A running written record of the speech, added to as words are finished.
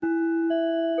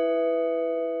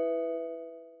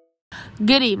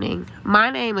Good evening.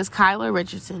 My name is Kyla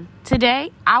Richardson.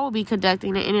 Today, I will be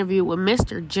conducting an interview with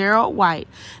Mr. Gerald White,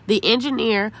 the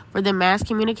engineer for the Mass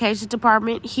Communications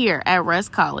Department here at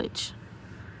Rust College.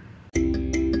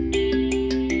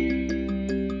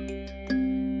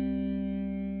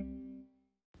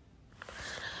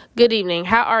 Good evening.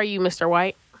 How are you, Mr.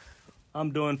 White?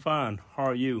 I'm doing fine. How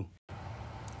are you?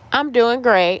 I'm doing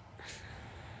great.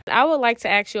 I would like to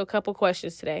ask you a couple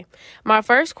questions today. My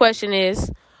first question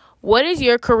is, what is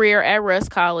your career at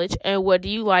Rust College and what do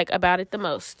you like about it the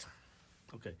most?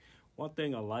 Okay. One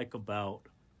thing I like about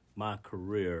my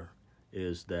career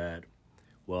is that,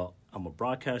 I'm a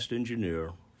broadcast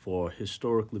engineer for a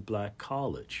historically black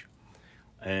college.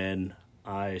 And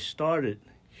I started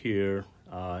here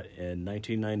in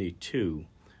 1992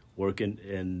 working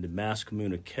in the mass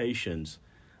communications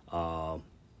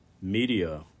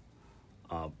media,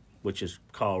 which is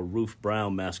called Ruth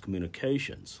Brown Mass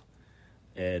Communications.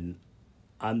 And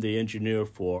I'm the engineer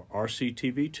for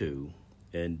RCTV2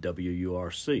 and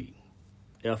WURC,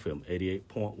 FM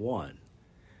 88.1.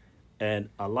 And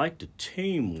I like the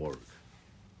teamwork,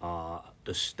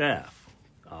 the staff.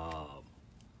 I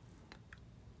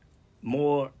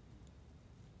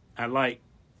like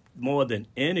more than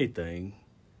anything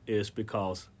is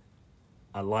because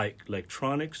I like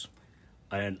electronics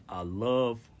and I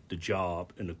love the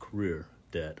job and the career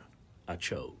that I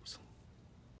chose.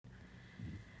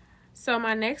 So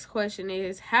my next question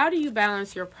is, how do you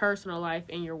balance your personal life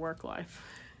and your work life?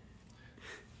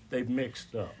 They've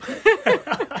mixed up.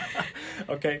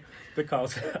 Okay,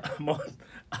 because I'm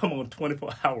on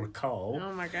 24-hour call.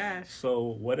 Oh my gosh. So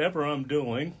whatever I'm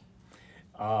doing,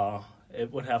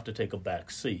 it would have to take a back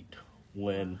seat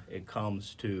when it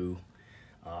comes to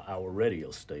our radio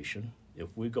station. If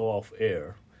we go off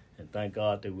air, and thank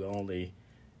God that we only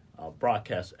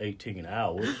broadcast 18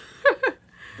 hours,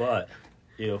 but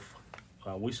if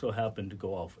we so happen to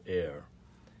go off air,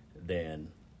 then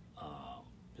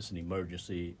it's an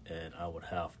emergency, and I would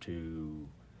have to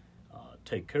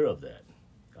take care of that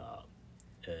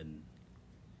and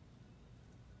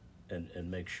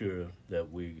make sure that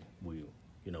we're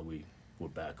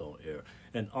back on air.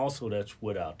 And also, that's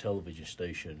with our television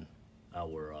station,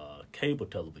 our cable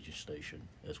television station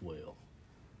as well.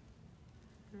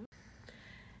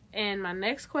 And my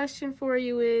next question for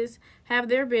you is, have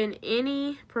there been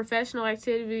any professional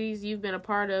activities you've been a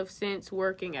part of since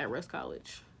working at Rust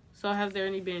College? So have there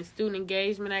been student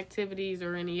engagement activities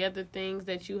or any other things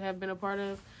that you have been a part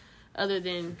of other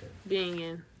than being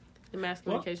in the Mass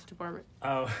Communications Department?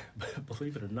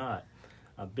 Believe it or not,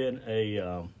 I've been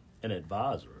an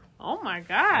advisor. Oh my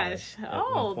gosh.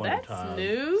 That's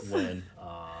news. When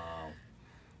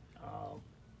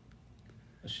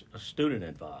a student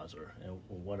advisor, and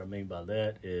what I mean by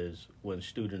that is when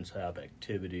students have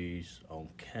activities on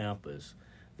campus,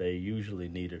 they usually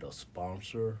needed a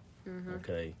sponsor,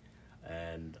 okay,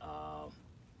 and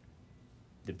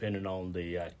depending on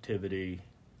the activity,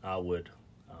 I would,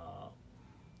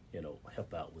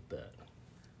 help out with that.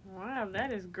 Wow,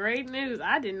 that is great news.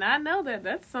 I did not know that.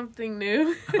 That's something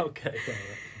new. Okay.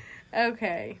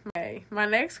 Okay. My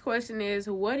next question is,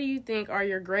 what do you think are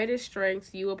your greatest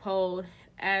strengths you uphold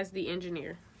as the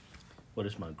engineer? What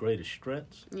is my greatest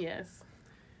strengths? Yes.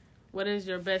 What is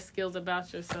your best skills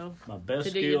about yourself? My best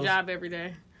to do skills, your job every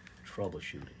day?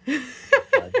 Troubleshooting.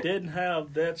 If I didn't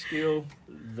have that skill,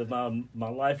 my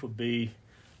life would be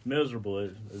miserable.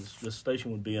 The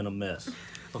station would be in a mess.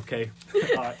 Okay?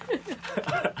 All right.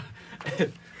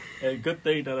 And good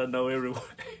thing that I know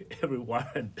every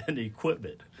wire and the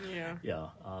equipment. Yeah. Yeah.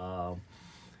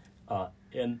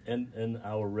 In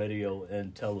our radio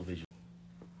and television.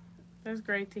 That's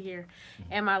great to hear.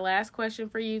 And my last question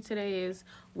for you today is,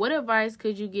 what advice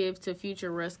could you give to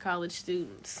future Rust College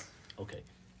students? Okay.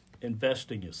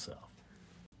 Invest in yourself.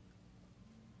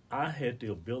 I had the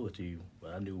ability,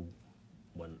 I knew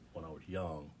when I was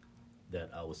young that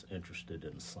I was interested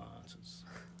in the sciences.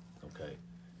 Okay.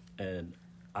 And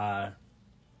I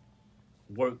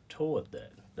worked toward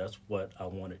that. That's what I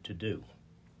wanted to do.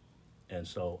 And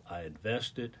so I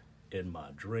invested in my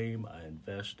dream. I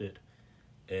invested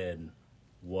in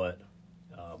what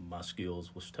my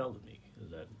skills was telling me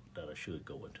that I should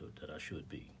go into it, that I should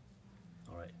be.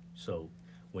 All right. So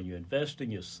when you invest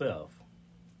in yourself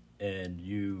and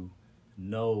you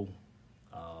know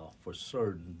for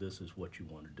certain this is what you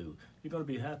want to do, you're going to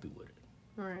be happy with it.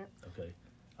 All right. Okay.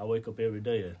 I wake up every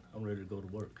day and I'm ready to go to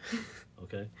work.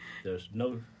 Okay. There's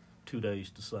no 2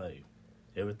 days the same.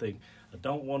 Everything. I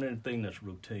don't want anything that's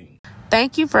routine.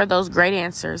 Thank you for those great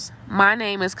answers. My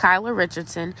name is Kyla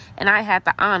Richardson, and I had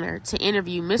the honor to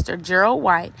interview Mr. Gerald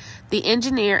White, the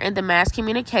engineer in the Mass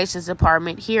Communications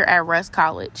Department here at Rust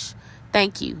College.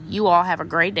 Thank you. You all have a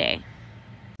great day.